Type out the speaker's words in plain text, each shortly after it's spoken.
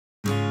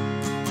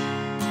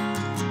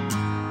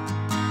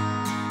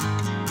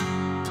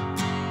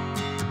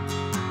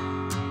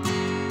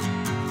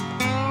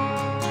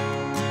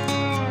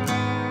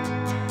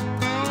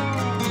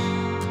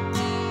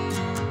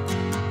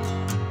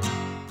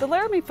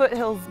Larimer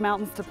Foothills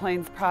Mountains to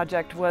Plains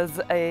project was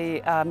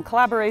a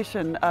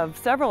collaboration of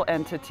several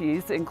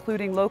entities,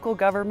 including local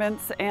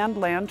governments and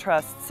land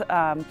trusts.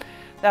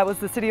 That was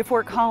the City of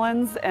Fort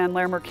Collins and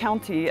Larimer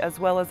County, as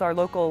well as our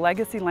local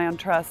Legacy Land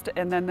Trust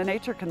and then the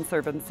Nature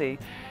Conservancy.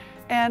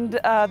 And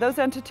those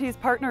entities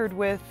partnered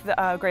with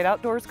Great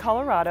Outdoors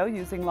Colorado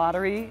using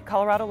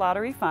Colorado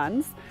lottery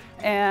funds.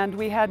 And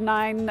we had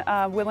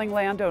 9 willing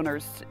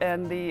landowners.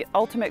 And the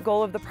ultimate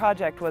goal of the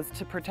project was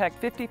to protect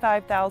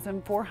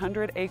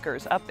 55,400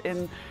 acres up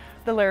in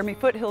the Larimer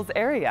Foothills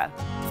area.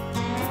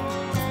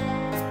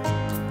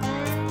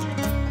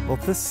 Well,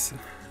 this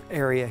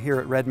area here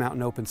at Red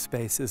Mountain Open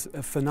Space is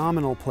a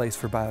phenomenal place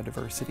for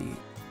biodiversity.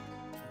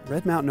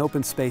 Red Mountain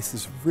Open Space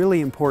is really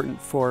important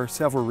for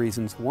several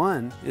reasons.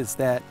 One is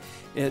that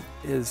it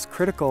is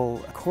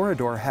critical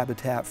corridor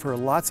habitat for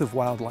lots of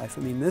wildlife.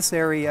 I mean, this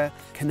area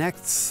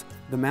connects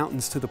the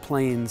mountains to the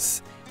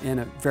plains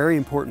in very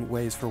important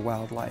ways for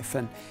wildlife.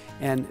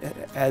 And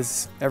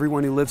as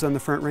everyone who lives on the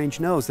Front Range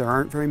knows, there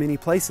aren't very many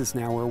places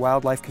now where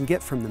wildlife can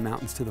get from the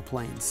mountains to the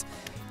plains.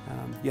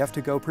 You have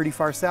to go pretty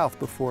far south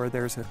before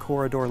there's a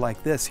corridor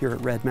like this here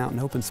at Red Mountain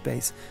Open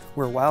Space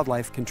where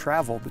wildlife can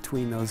travel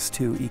between those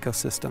two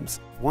ecosystems.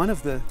 One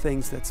of the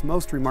things that's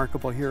most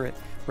remarkable here at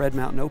Red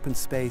Mountain Open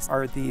Space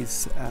are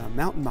these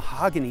mountain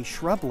mahogany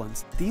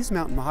shrublands. These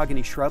mountain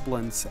mahogany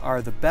shrublands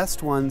are the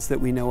best ones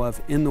that we know of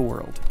in the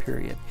world,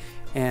 period.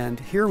 And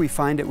here we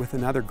find it with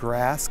another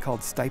grass called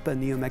Stipa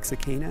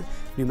neomexicana,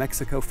 New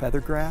Mexico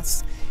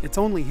feathergrass. It's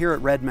only here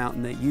at Red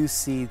Mountain that you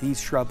see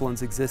these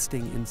shrublands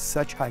existing in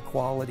such high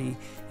quality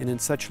and in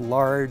such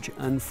large,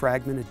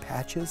 unfragmented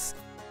patches.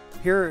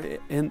 Here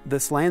in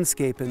this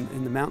landscape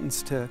in the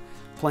mountains to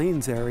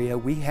plains area,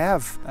 we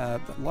have a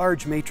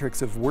large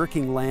matrix of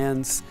working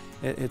lands.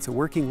 It's a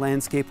working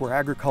landscape where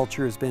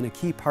agriculture has been a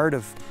key part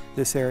of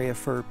this area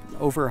for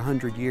over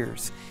 100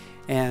 years.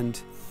 And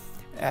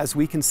as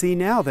we can see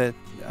now that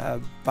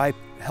by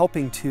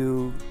helping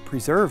to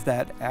preserve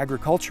that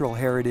agricultural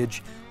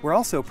heritage, we're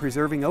also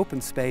preserving open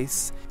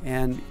space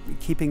and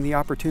keeping the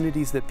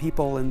opportunities that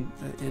people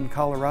in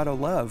Colorado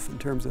love in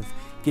terms of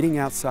getting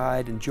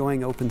outside,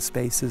 enjoying open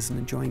spaces, and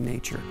enjoying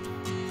nature.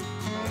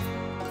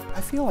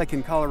 I feel like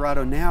in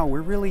Colorado now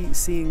we're really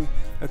seeing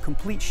a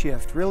complete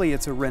shift. Really,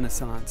 it's a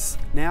renaissance.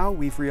 Now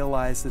we've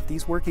realized that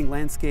these working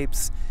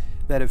landscapes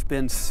that have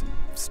been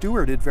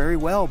stewarded very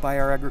well by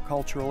our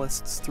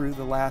agriculturalists through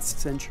the last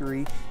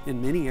century in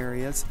many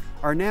areas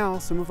are now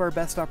some of our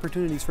best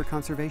opportunities for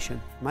conservation.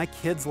 My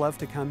kids love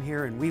to come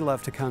here and we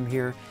love to come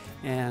here,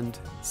 and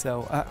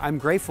so I'm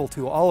grateful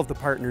to all of the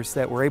partners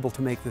that were able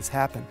to make this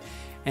happen.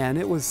 And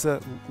it was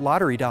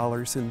lottery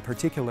dollars in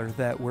particular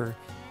that were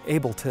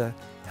able to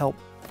help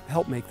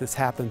make this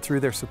happen through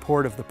their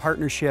support of the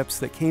partnerships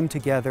that came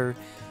together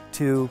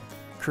to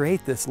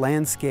create this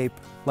landscape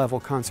level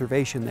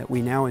conservation that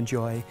we now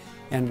enjoy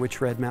and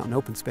which Red Mountain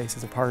Open Space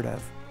is a part of.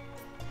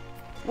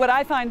 What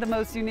I find the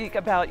most unique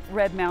about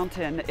Red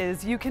Mountain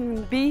is you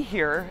can be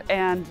here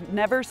and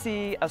never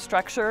see a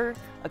structure,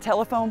 a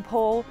telephone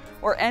pole,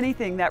 or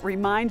anything that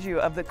reminds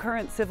you of the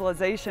current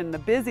civilization, the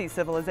busy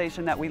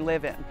civilization that we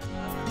live in.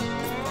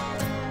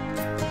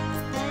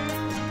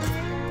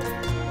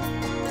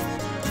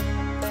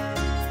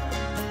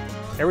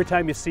 Every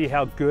time you see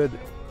how good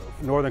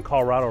northern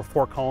Colorado or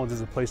Fort Collins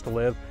is a place to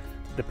live,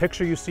 the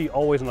picture you see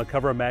always on the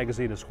cover of a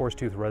magazine is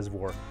Horsetooth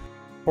Reservoir.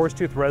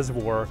 Horsetooth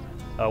Reservoir,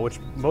 which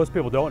most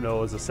people don't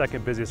know, is the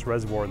second busiest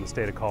reservoir in the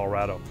state of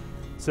Colorado.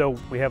 So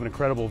we have an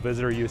incredible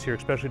visitor use here,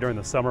 especially during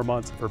the summer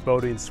months for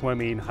boating,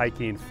 swimming,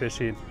 hiking,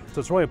 fishing. So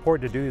it's really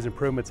important to do these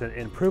improvements and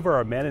improve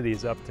our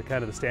amenities up to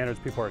kind of the standards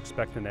people are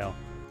expecting now.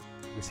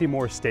 We see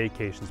more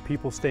staycations,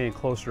 people staying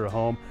closer to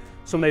home.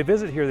 So when they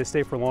visit here, they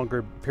stay for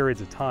longer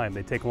periods of time.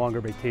 They take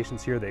longer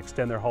vacations here, they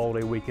extend their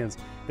holiday weekends,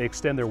 they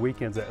extend their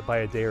weekends by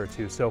a day or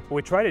two. So what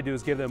we try to do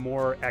is give them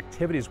more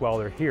activities while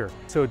they're here.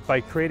 So by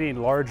creating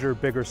larger,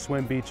 bigger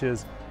swim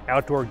beaches,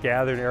 outdoor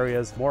gathering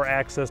areas, more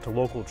access to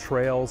local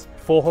trails,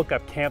 full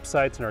hookup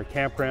campsites in our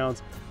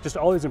campgrounds, just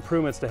all these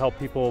improvements to help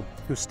people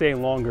who stay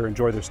longer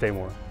enjoy their stay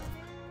more.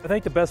 I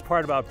think the best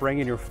part about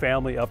bringing your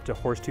family up to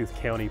Horsetooth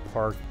County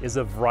Park is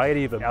a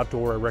variety of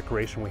outdoor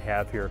recreation we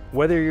have here.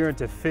 Whether you're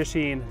into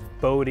fishing,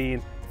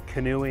 boating,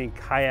 canoeing,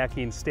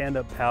 kayaking,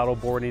 stand-up paddle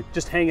boarding,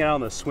 just hanging out on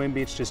the swim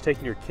beach, just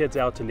taking your kids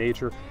out to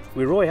nature,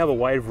 we really have a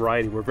wide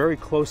variety. We're very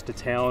close to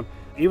town.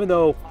 Even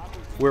though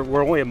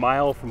we're only a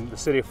mile from the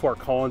city of Fort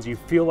Collins, you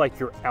feel like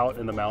you're out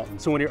in the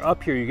mountains. So when you're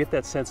up here, you get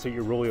that sense that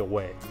you're really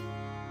away.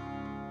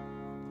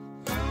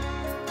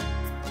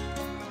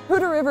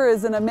 Poudre River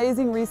is an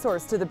amazing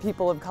resource to the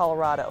people of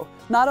Colorado.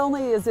 Not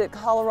only is it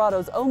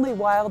Colorado's only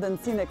wild and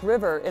scenic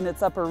river in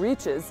its upper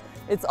reaches,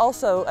 it's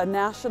also a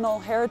national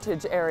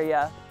heritage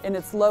area in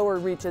its lower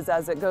reaches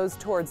as it goes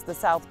towards the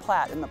South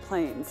Platte in the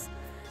plains.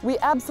 We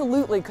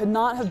absolutely could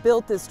not have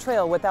built this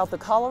trail without the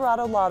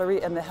Colorado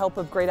Lottery and the help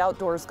of Great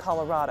Outdoors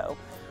Colorado.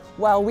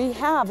 While we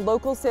have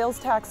local sales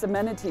tax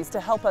amenities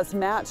to help us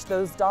match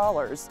those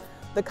dollars,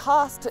 The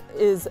cost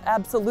is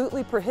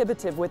absolutely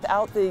prohibitive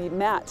without the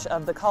match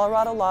of the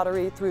Colorado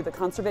Lottery through the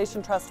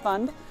Conservation Trust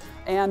Fund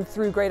and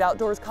through Great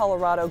Outdoors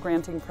Colorado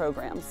granting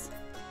programs.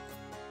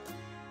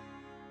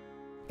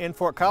 In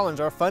Fort Collins,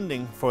 our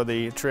funding for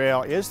the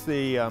trail is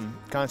the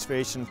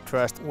Conservation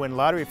Trust. When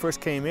lottery first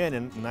came in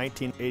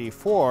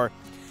 1984,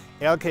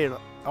 allocated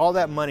all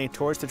that money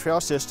towards the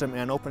trail system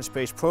and open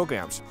space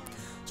programs.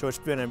 So it's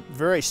been a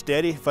very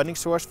steady funding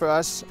source for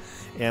us,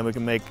 and we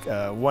can make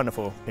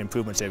wonderful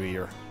improvements every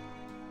year.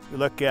 We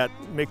look at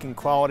making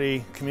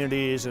quality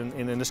communities, and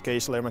in this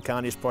case, Larimer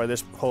County is part of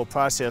this whole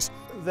process.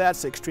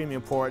 That's extremely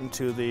important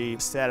to the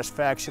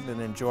satisfaction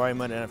and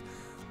enjoyment and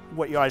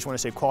what you always want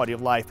to say quality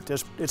of life,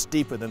 but it's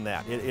deeper than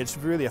that. It's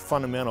really a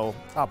fundamental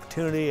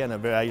opportunity and a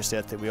value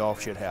set that we all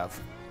should have.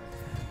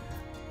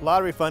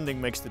 Lottery funding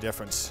makes the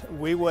difference.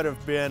 We would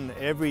have been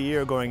every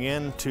year going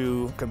in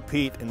to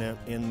compete in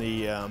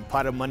the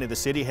pot of money the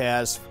city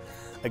has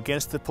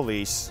against the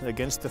police,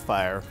 against the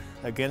fire,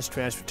 against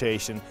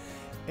transportation,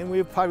 and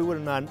we probably would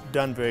have not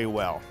done very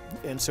well.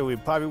 And so we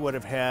probably would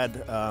have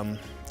had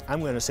I'm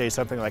going to say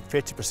something like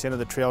 50% of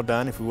the trail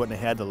done if we wouldn't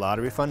have had the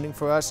lottery funding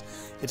for us.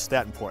 It's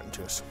that important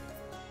to us.